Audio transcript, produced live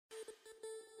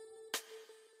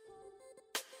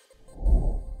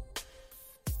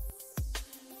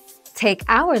Take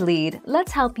our lead,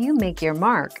 let's help you make your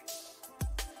mark.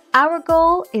 Our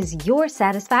goal is your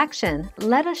satisfaction.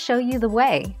 Let us show you the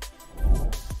way.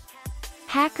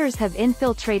 Hackers have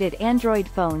infiltrated Android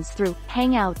phones through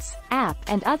Hangouts app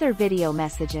and other video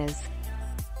messages.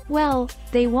 Well,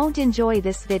 they won't enjoy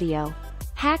this video.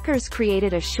 Hackers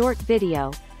created a short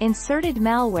video, inserted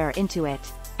malware into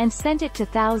it, and sent it to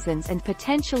thousands and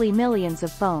potentially millions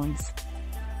of phones.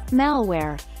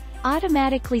 Malware.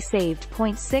 Automatically saved.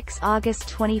 6 August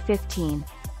 2015.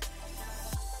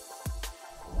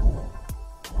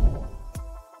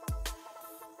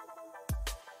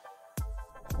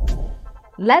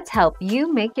 Let's help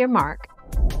you make your mark.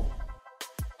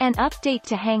 An update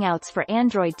to Hangouts for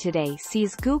Android today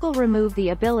sees Google remove the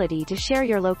ability to share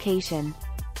your location.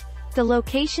 The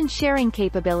location sharing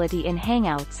capability in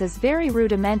Hangouts is very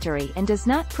rudimentary and does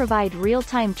not provide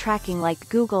real-time tracking like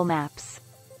Google Maps.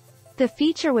 The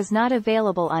feature was not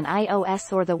available on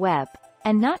iOS or the web,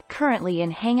 and not currently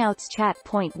in Hangouts Chat.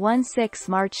 16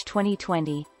 March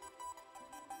 2020.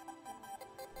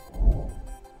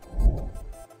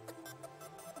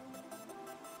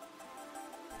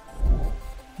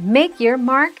 Make your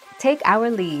mark, take our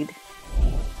lead.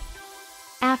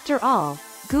 After all,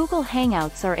 Google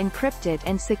Hangouts are encrypted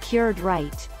and secured,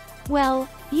 right? Well,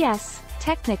 yes,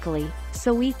 technically,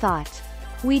 so we thought.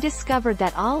 We discovered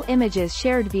that all images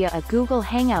shared via a Google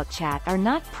Hangout chat are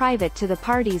not private to the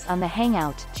parties on the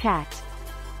Hangout chat.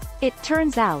 It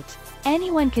turns out,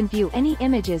 anyone can view any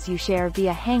images you share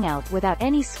via Hangout without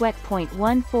any sweat.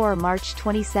 14 March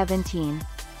 2017.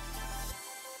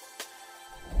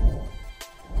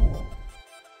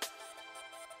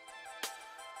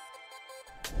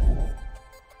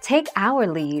 Take our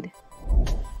lead.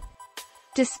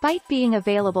 Despite being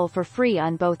available for free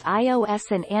on both iOS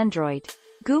and Android,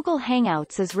 Google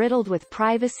Hangouts is riddled with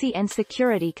privacy and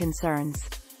security concerns.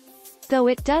 Though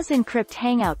it does encrypt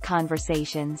Hangout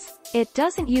conversations, it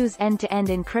doesn't use end-to-end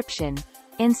encryption.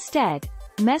 Instead,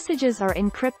 messages are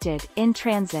encrypted in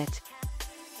transit.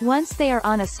 Once they are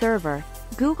on a server,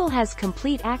 Google has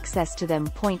complete access to them.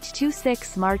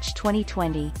 26 March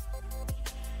 2020.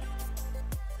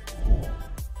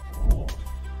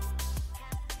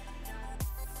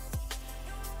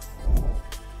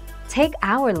 Take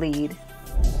our lead.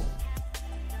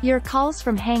 Your calls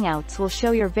from Hangouts will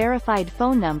show your verified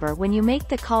phone number when you make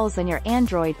the calls on your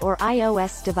Android or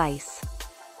iOS device.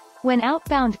 When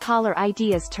outbound caller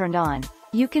ID is turned on,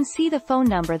 you can see the phone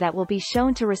number that will be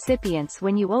shown to recipients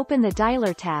when you open the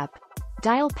dialer tab.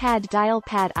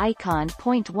 Dialpad icon.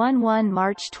 11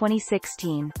 March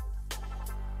 2016.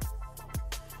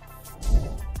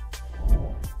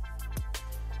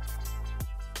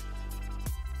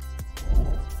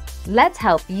 Let's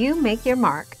help you make your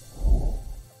mark.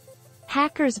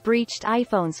 Hackers breached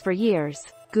iPhones for years,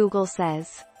 Google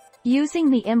says. Using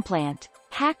the implant,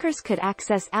 hackers could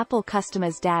access Apple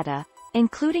customers' data,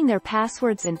 including their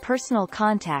passwords and personal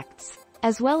contacts,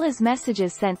 as well as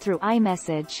messages sent through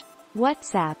iMessage,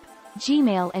 WhatsApp,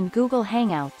 Gmail and Google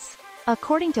Hangouts,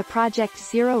 according to Project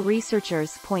Zero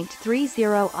researchers. 30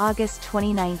 August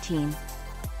 2019.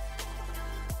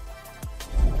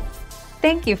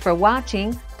 Thank you for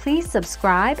watching. Please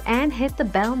subscribe and hit the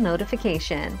bell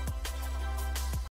notification.